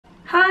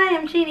Hi,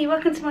 I'm Jeannie,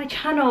 welcome to my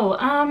channel.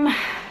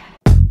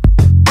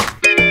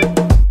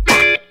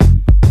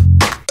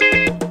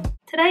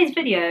 Today's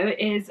video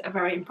is a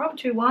very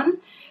impromptu one.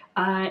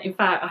 In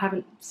fact, I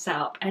haven't set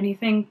up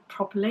anything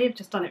properly. I've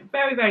just done it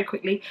very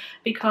quickly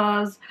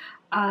because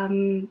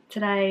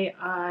today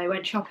I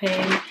went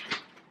shopping.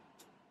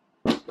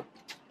 Yeah,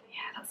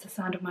 that's the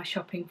sound of my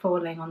shopping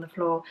falling on the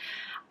floor.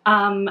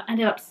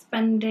 Ended up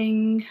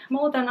spending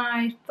more than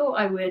I thought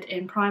I would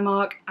in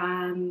Primark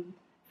and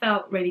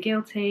felt really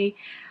guilty.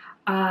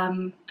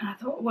 And I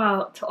thought,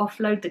 well, to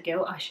offload the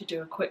guilt, I should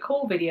do a quick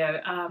haul video,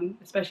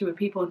 especially when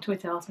people on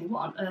Twitter ask me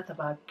what on earth have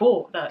I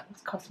bought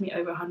that's cost me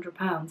over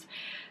 £100.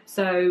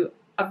 So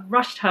I've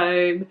rushed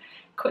home,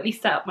 quickly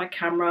set up my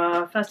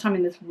camera, first time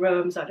in this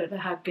room, so I don't know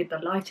how good the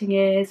lighting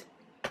is.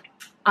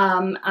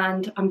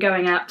 And I'm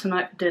going out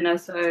tonight for dinner,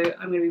 so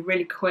I'm going to be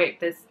really quick.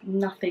 There's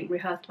nothing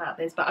rehearsed about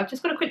this, but I've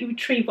just got to quickly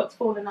retrieve what's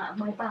fallen out of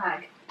my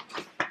bag.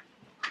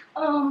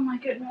 Oh my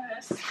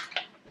goodness.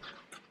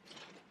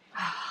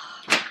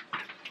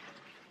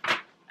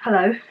 Hello.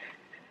 Oh my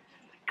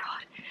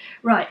God.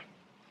 Right.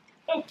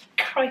 Oh,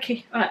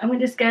 crikey. Right, I'm going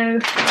to just go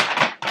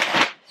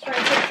straight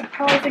in.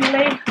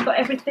 Surprisingly, I've got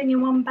everything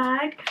in one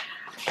bag.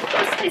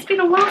 It's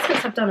been a while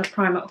since I've done a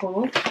Primark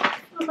haul. It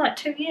was like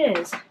 2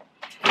 years,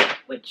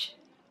 which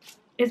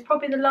is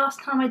probably the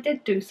last time I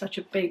did do such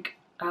a big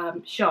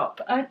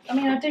shop. I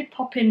mean, I do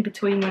pop in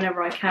between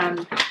whenever I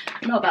can.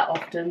 Not that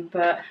often,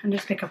 but and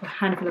just pick up a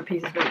handful of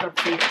pieces, but it's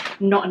obviously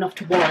not enough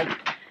to warrant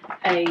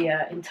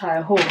a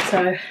entire haul.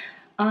 So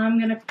I'm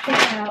going to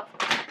pick out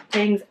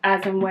things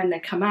as and when they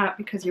come out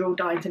because you're all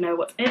dying to know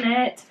what's in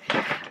it.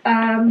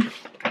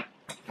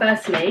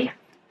 Firstly,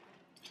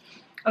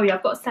 oh yeah,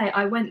 I've got to say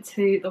I went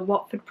to the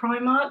Watford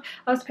Primark.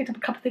 I also picked up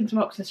a couple of things from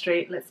Oxford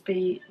Street. Let's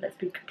be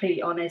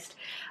completely honest.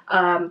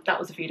 That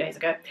was a few days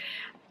ago.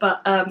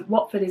 But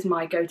Watford is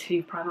my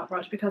go-to Primark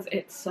branch because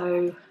it's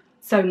so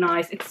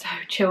nice. It's so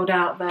chilled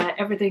out there.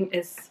 Everything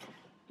is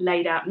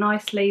laid out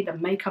nicely. The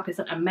makeup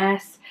isn't a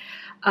mess.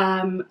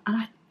 And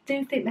I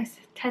do think they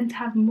tend to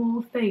have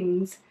more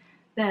things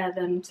there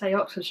than say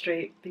Oxford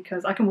Street,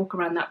 because I can walk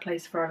around that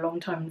place for a long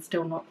time and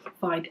still not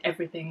find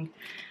everything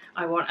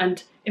I want.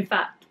 And in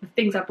fact, the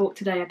things I bought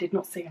today I did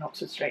not see in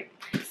Oxford Street.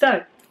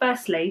 So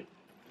firstly,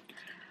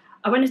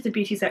 I went into the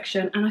beauty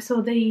section and I saw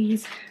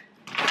these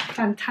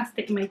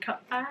fantastic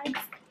makeup bags.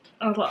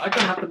 I was like, I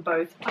gotta have them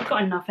both. I've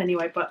got enough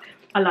anyway, but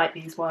I like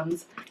these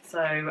ones,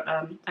 so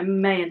I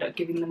may end up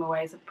giving them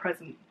away as a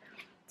present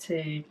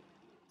to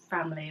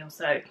family or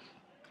so.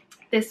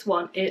 This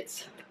one,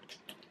 this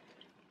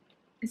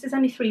is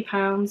only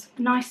 £3,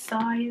 nice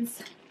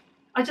size.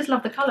 I just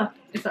love the colour.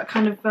 It's that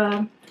kind of,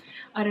 I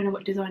don't know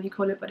what design you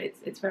call it, but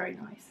it's very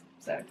nice.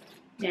 So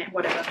yeah,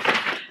 whatever.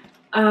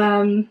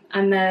 And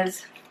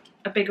there's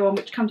a bigger one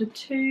which comes with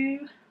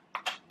two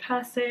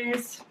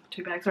bags,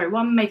 sorry,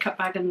 one makeup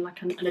bag and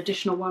like an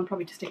additional one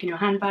probably to stick in your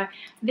handbag.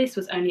 This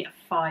was only a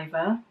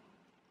 £5.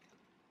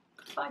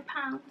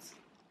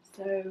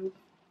 So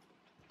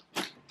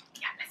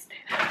yeah, let's do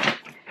that.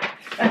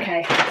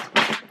 Okay,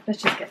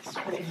 let's just get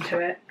straight into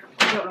it.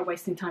 I don't want to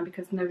waste any time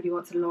because nobody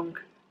wants a long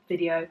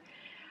video.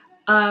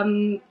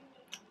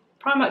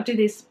 Primark do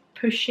this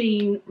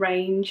Pusheen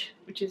range,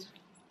 which is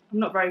I'm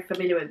not very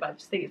familiar with, but I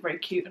just think it's very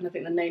cute and I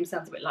think the name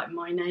sounds a bit like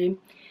my name.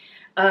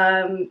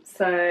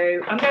 So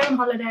I'm going on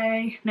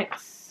holiday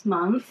next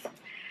month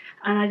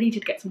and I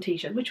needed to get some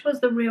t-shirts, which was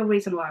the real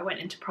reason why I went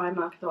into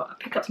Primark. I thought I'd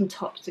pick up some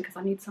tops because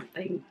I need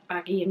something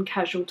baggy and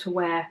casual to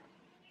wear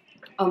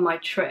on my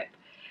trip.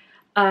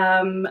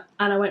 And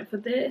I went for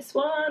this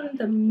one,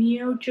 the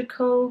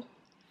musical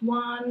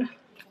one.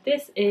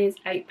 This is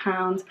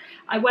 £8.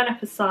 I went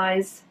up a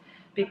size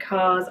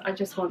because I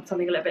just want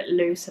something a little bit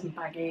loose and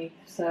baggy.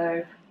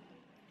 So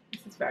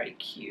this is very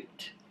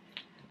cute.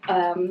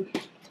 What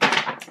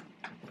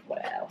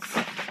else?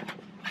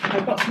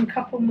 I've got some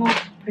couple more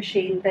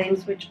Pusheen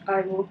things which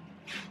I will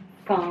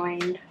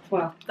find.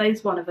 Well,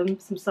 there's one of them,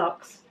 some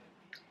socks.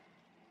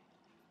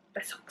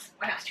 They're socks.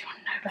 What else do you want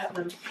to know about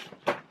them?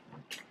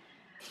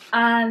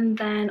 And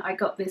then I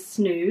got this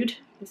snood,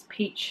 this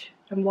peach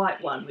and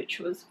white one, which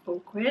was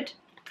 £4.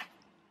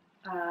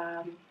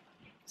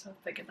 So I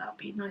figured that would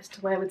be nice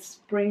to wear with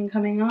spring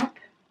coming up,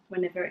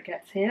 whenever it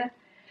gets here.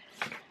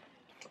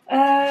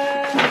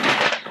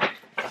 Got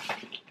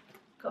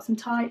some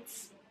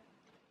tights.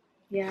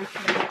 Yeah.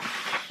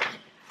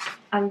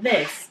 And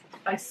this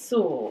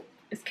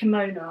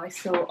kimono I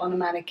saw on a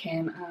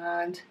mannequin,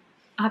 and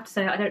I have to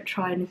say I don't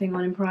try anything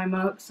on in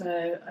Primark,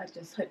 so I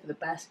just hope for the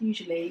best.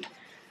 Usually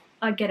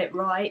I get it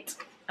right,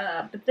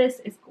 but this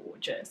is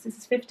gorgeous. This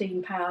is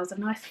 £15, a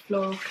nice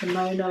floral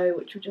kimono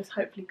which will just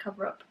hopefully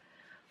cover up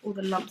all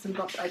the lumps and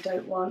bumps I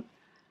don't want.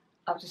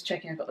 I was just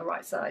checking I got the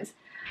right size.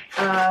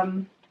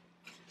 Yeah,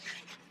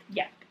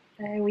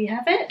 there we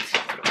have it.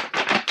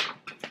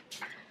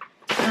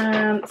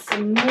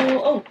 Some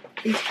more. Oh,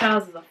 these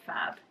trousers are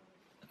fab.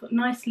 I've got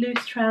nice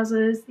loose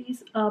trousers.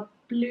 These are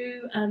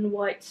blue and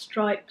white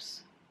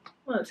stripes.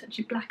 Well, it's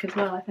actually black as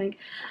well, I think.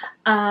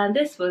 And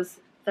this was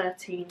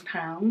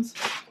 £13.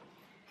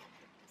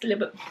 It's a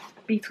little bit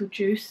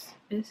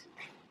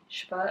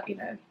Beetlejuice-ish, but you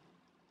know,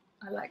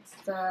 I like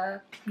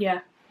the, yeah,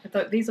 I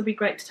thought these would be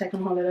great to take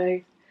on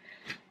holiday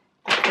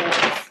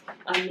because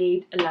I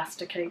need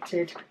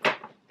elasticated.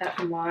 That's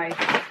why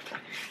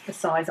the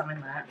size I'm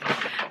in there.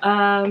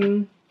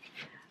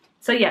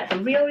 So yeah, the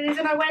real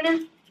reason I went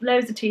in,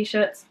 loads of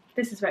t-shirts.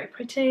 This is very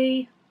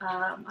pretty.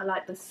 I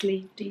like the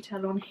sleeve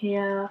detail on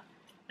here.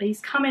 These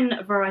come in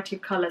a variety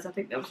of colours. I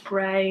think there was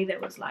grey,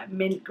 there was like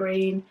mint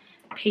green,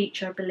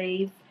 peach I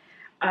believe,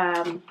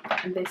 and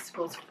this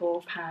was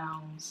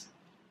 £4.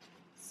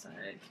 So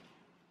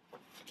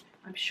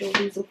I'm sure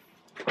these will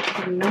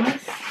be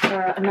nice.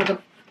 Another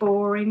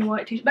boring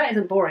white t-shirt. That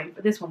isn't boring,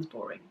 but this one's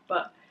boring.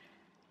 But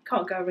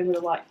can't go wrong with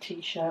a white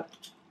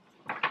t-shirt.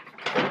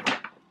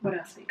 What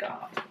else have we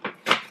got?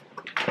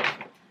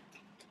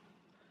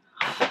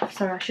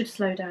 Sorry, I should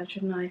slow down,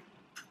 shouldn't I?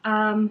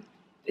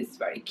 This is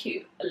very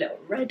cute. A little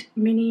red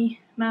Minnie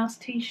Mouse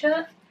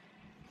t-shirt.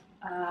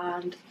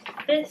 And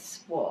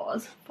this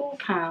was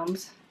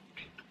 £4.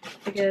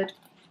 Figured,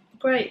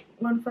 great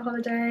one for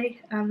holiday,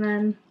 and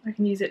then I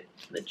can use it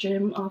at the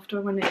gym after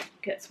when it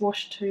gets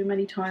washed too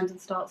many times and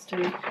starts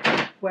to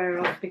wear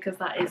off, because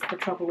that is the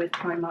trouble with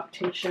Primark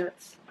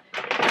t-shirts.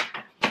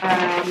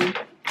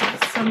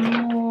 Some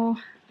more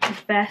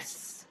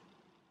vests,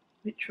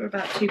 which were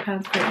about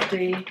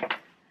 £2.50.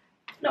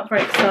 Not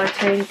very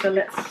exciting, so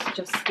let's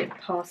just skip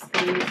past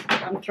these.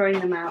 I'm throwing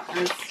them out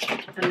as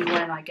and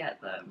when I get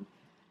them.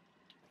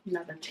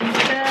 Another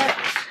t-shirt.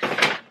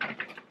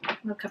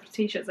 Another couple of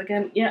t-shirts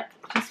again. Yep,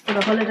 just for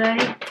the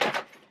holiday.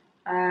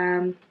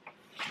 Another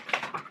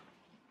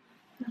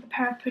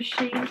pair of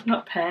pusheen,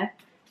 not pair,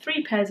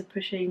 3 pairs of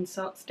pusheen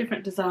socks,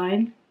 different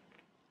design.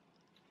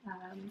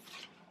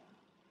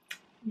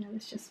 Yeah, I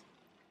should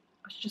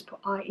just put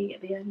IE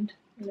at the end.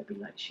 It'll be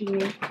like she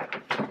knew.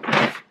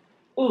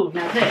 Oh,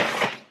 now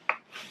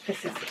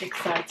this is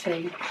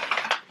exciting.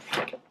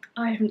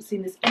 I haven't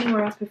seen this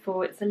anywhere else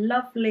before. It's a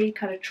lovely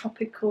kind of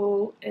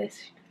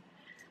tropical-ish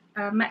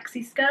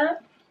maxi skirt.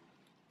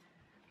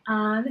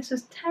 This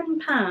was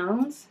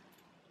 £10.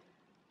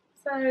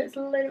 So it's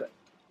a little,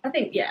 I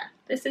think, yeah,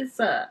 this is,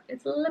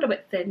 it's a little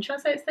bit thin. Should I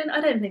say it's thin?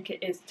 I don't think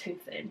it is too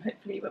thin.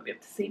 Hopefully you won't be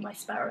able to see my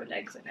sparrow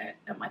legs in it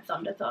and my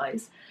thunder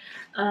thighs.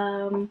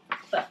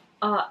 But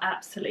I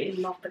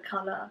absolutely love the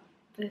colour.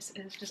 This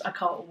is just, I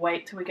can't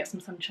wait till we get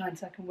some sunshine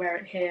so I can wear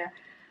it here.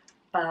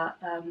 But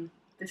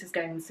this is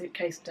going in the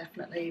suitcase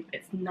definitely.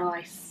 It's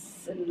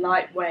nice and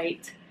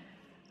lightweight.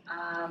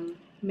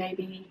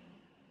 Maybe,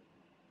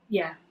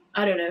 yeah,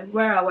 I don't know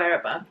where I'll wear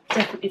it, but I'm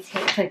definitely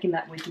taking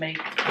that with me.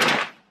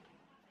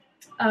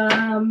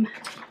 I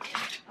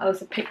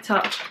also picked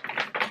up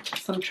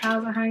some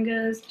trouser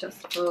hangers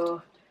just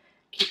for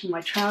keeping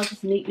my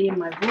trousers neatly in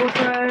my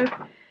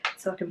wardrobe,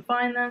 so I can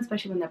find them,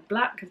 especially when they're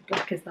black, because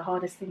black is the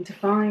hardest thing to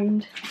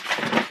find.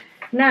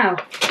 Now,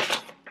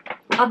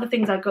 other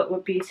things I got were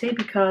beauty,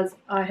 because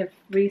I have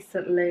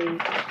recently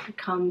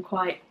become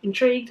quite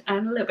intrigued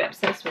and a little bit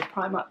obsessed with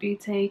Primark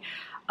beauty.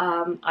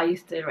 I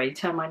used to really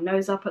turn my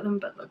nose up at them,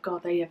 but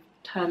God, they have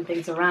turned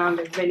things around.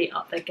 They've really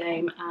upped their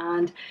game,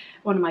 and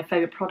one of my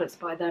favourite products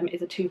by them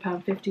is a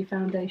 £2.50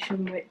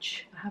 foundation,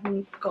 which I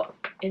haven't got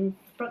in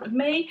front of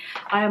me.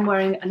 I am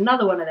wearing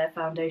another one of their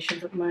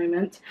foundations at the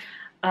moment,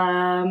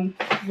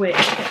 which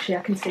actually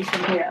I can see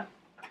from here,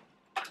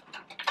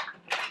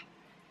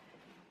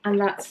 and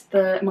that's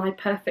the My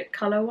Perfect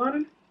Colour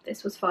one.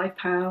 This was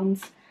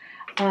 £5,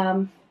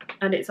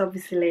 and it's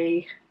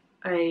obviously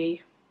a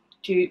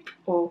dupe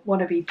or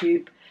wannabe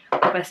dupe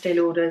of Estee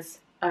Lauder's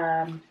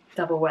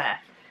Double Wear.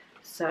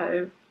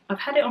 So I've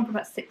had it on for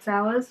about 6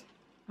 hours.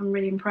 I'm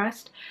really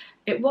impressed.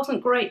 It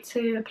wasn't great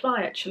to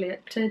apply actually.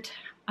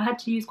 I had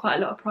to use quite a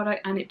lot of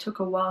product and it took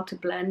a while to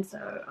blend,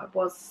 so I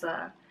was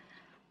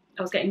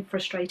getting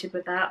frustrated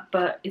with that,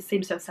 but it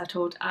seems to have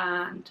settled,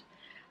 and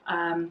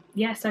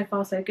yeah, so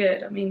far so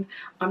good. I mean,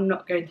 I'm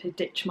not going to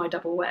ditch my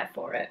Double Wear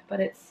for it, but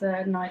it's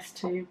nice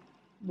to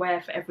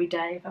wear for every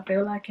day if I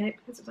feel like it,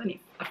 because it's only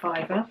a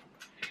 £5.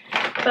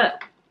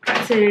 But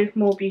back to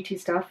more beauty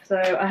stuff. So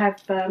I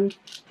have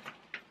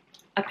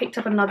I picked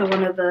up another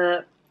one of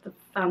the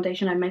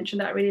foundation I mentioned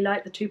that I really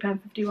like, the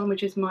 £2.50 one,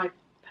 which is My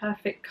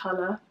Perfect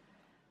Colour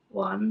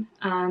one,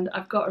 and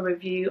I've got a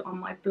review on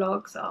my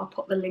blog, so I'll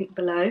put the link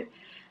below.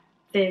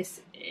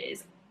 This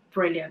is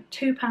brilliant.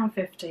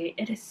 £2.50.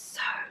 It is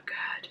so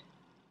good.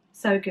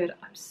 So good.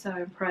 I'm so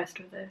impressed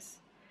with this.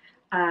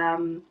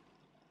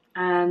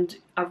 And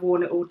I've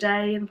worn it all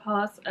day in the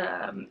past.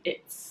 I'm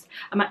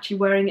actually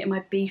wearing it in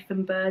my Beef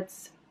and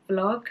Birds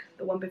vlog,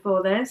 the one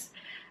before this.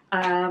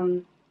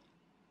 Yeah,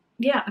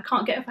 I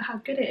can't get over how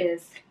good it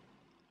is.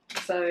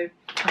 So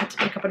I had to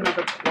pick up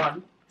another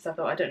one because I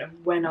thought, I don't know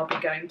when I'll be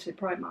going to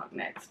Primark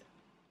next.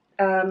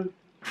 I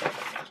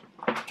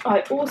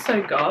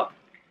also got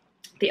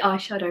the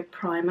eyeshadow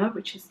primer,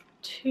 which is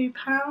 £2.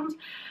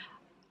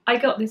 I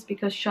got this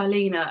because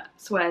Charlena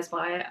swears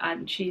by it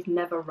and she's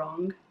never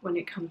wrong when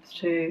it comes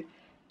to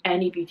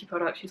any beauty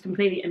product. She's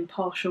completely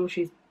impartial.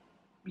 She's,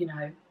 you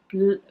know,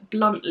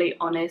 bluntly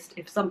honest.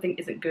 If something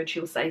isn't good,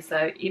 she'll say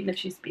so, even if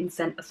she's been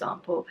sent a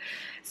sample.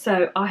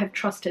 So I have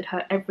trusted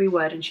her every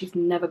word, and she's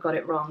never got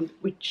it wrong,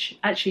 which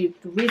actually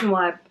the reason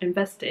why I've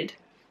invested,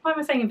 why am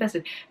I saying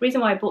invested? The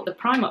reason why I bought the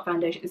Primark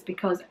foundation is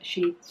because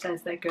she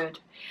says they're good,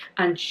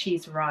 and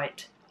she's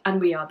right. And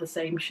we are the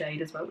same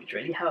shade as well, which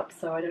really helps,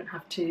 so I don't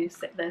have to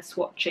sit there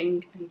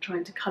swatching and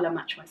trying to colour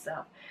match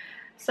myself.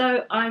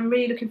 So I'm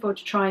really looking forward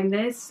to trying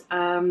this.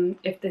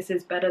 If this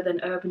is better than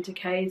Urban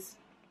Decay's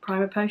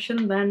Primer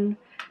Potion, then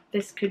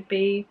this could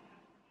be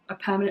a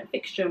permanent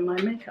fixture in my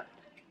makeup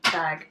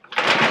bag.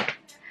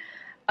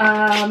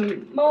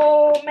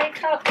 More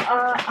makeup.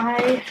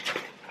 I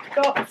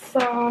got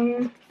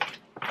some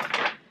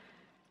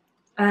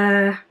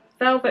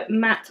Velvet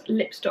Matte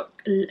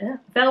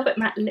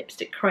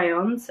lipstick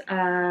crayons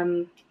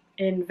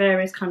in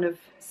various kind of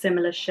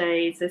similar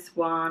shades. This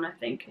one I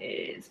think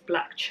is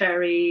Black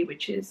Cherry,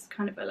 which is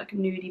kind of like a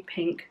nudie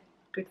pink,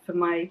 good for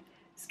my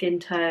skin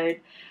tone.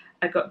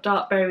 I got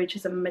Dark Berry, which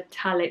is a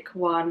metallic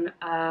one,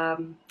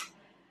 and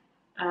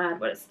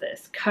what is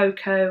this?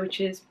 Cocoa,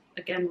 which is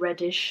again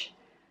reddish,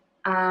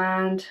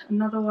 and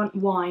another one,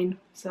 Wine,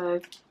 so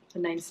the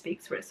name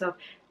speaks for itself.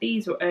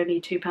 These were only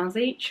 £2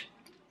 each,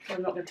 so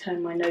I'm not going to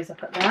turn my nose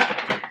up at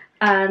that.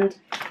 And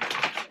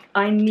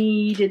I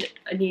needed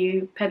a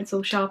new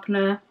pencil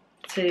sharpener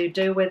to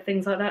deal with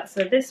things like that,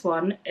 so this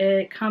one,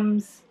 it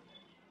comes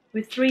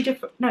with 5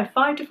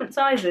 different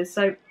sizes,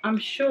 so I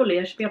should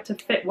be able to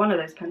fit one of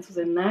those pencils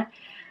in there.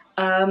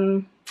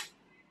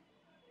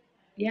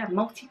 Yeah,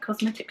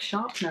 multi-cosmetic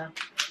sharpener,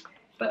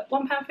 but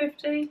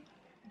 £1.50.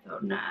 Oh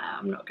nah,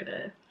 I'm not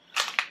gonna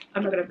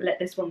let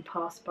this one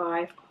pass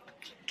by.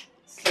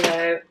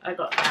 So I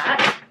got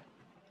that.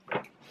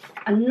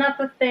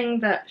 Another thing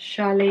that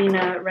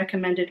Charlena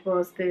recommended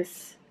was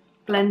this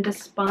blender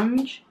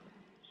sponge.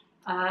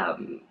 I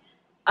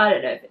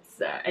don't know if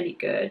it's any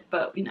good,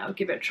 but you know, I'll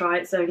give it a try.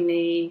 It's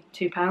only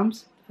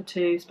 £2 for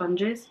 2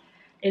 sponges.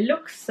 It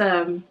looks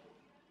very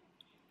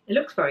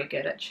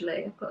good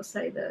actually. I've got to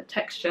say the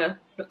texture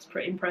looks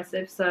pretty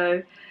impressive.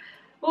 So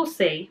we'll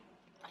see.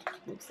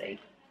 We'll see.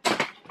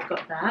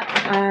 Got that,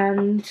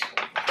 and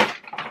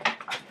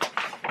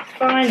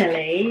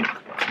finally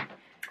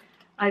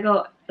I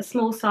got a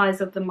small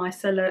size of the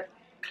micellar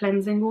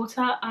cleansing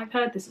water. I've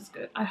heard this is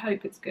good. I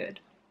hope it's good.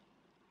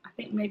 I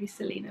think maybe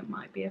Selena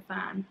might be a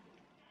fan.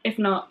 If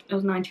not, it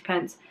was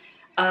 90p.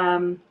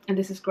 And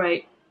this is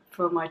great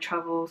for my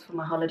travels, for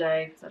my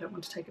holiday, because I don't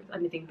want to take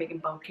anything big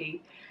and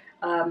bulky.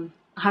 I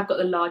have got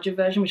the larger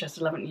version, which I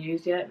still haven't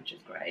used yet, which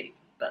is great,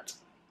 but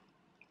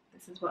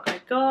this is what I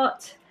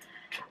got.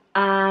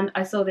 And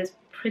I saw this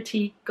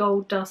pretty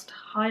gold dust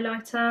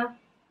highlighter.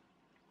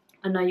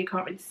 I know you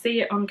can't really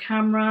see it on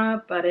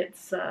camera, but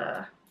it's,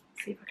 let's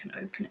see if I can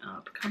open it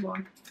up, come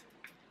on.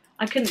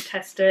 I couldn't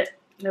test it,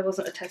 there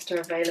wasn't a tester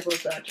available,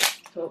 so I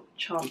just thought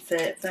chance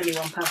it. It's only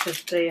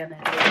 £1.50 and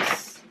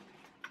it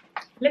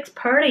looks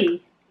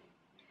pretty.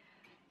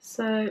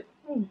 So,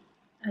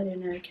 I don't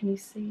know, can you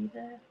see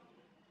there?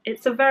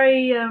 It's a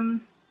very,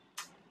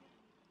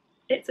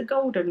 it's a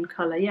golden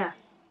colour, yeah.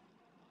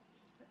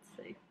 Let's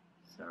see,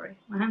 sorry,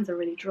 my hands are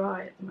really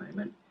dry at the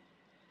moment.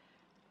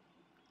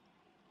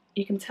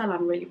 You can tell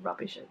I'm really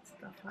rubbish at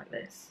stuff like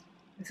this.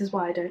 This is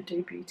why I don't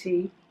do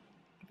beauty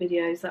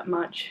videos that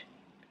much,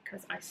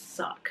 because I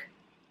suck.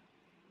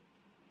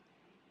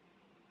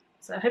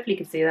 So hopefully you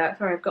can see that.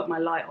 Sorry, I've got my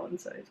light on,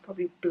 so it's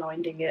probably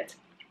blinding it.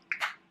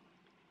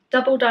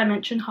 Double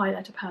Dimension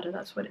Highlighter Powder,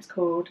 that's what it's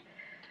called.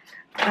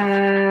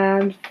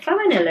 And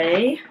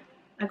finally,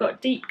 I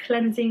got Deep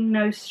Cleansing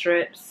Nose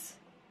Strips,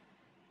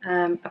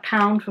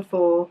 £1 for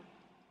 4.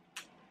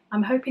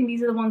 I'm hoping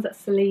these are the ones that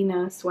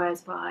Selena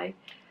swears by.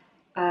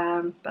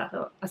 But I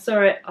thought, I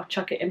saw it, I'll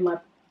chuck it in my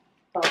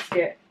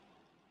basket.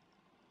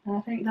 And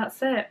I think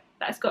that's it.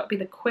 That's got to be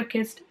the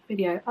quickest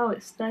video. Oh,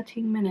 it's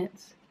 13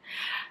 minutes.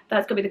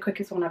 That's got to be the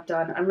quickest one I've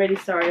done. I'm really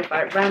sorry if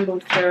I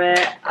rambled through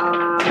it.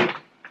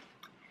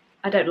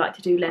 I don't like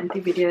to do lengthy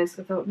videos.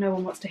 I thought no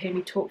one wants to hear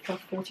me talk for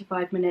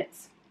 45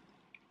 minutes.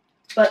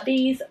 But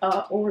these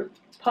are all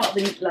part of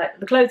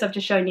the clothes I've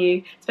just shown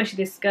you,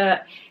 especially this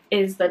skirt,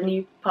 is the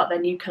new part of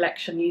their new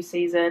collection, new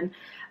season.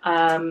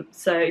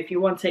 So if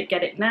you want it,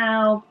 get it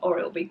now or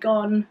it'll be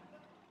gone.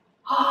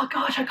 Oh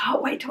gosh, I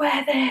can't wait to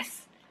wear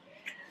this.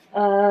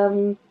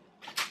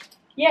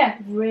 Yeah,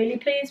 really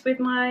pleased with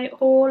my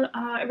haul.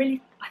 I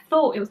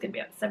thought it was going to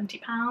be like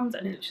 £70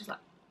 and it's just like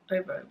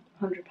over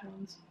 £100,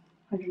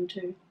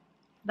 102.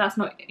 That's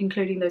not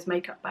including those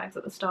makeup bags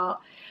at the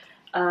start.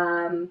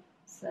 But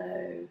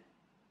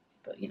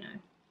you know,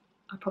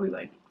 I probably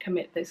won't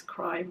commit this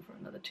crime for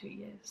another 2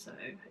 years, so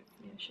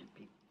hopefully it shouldn't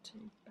be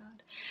too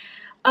bad.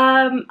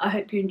 I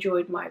hope you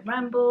enjoyed my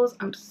rambles.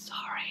 I'm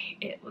sorry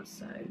it was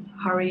so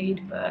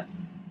hurried, but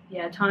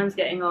yeah, time's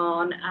getting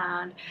on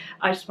and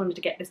I just wanted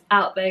to get this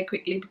out there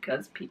quickly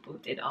because people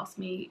did ask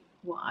me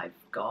what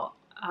I've got.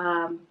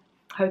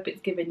 Hope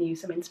it's given you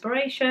some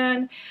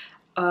inspiration,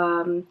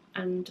 and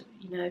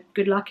you know,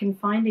 good luck in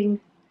finding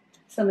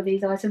some of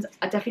these items.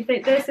 I definitely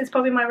think this is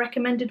probably my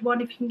recommended one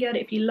if you can get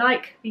it, if you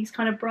like these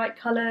kind of bright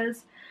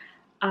colours.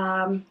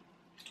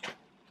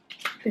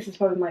 This is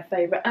probably my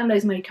favourite, and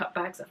those makeup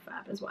bags are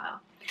fab as well.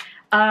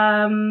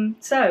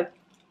 So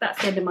that's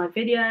the end of my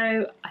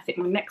video. I think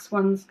my next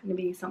one's going to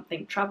be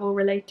something travel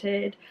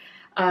related.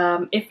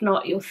 If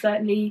not, you'll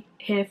certainly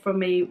hear from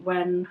me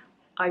when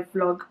I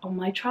vlog on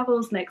my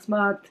travels next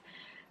month,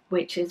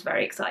 which is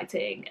very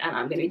exciting, and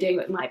I'm going to be doing it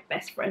with my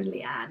best friend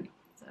Leanne,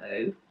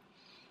 so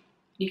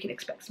you can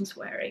expect some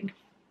swearing.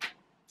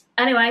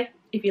 Anyway,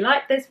 if you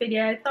liked this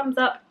video, thumbs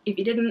up. If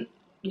you didn't,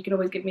 you can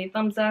always give me a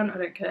thumbs down, I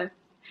don't care.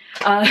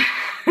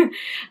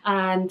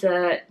 And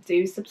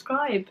do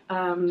subscribe,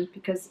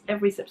 because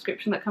every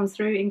subscription that comes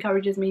through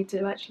encourages me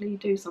to actually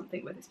do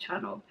something with this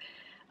channel.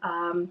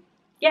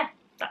 Yeah,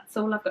 that's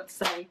all I've got to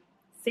say.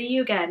 See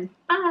you again.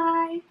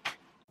 Bye!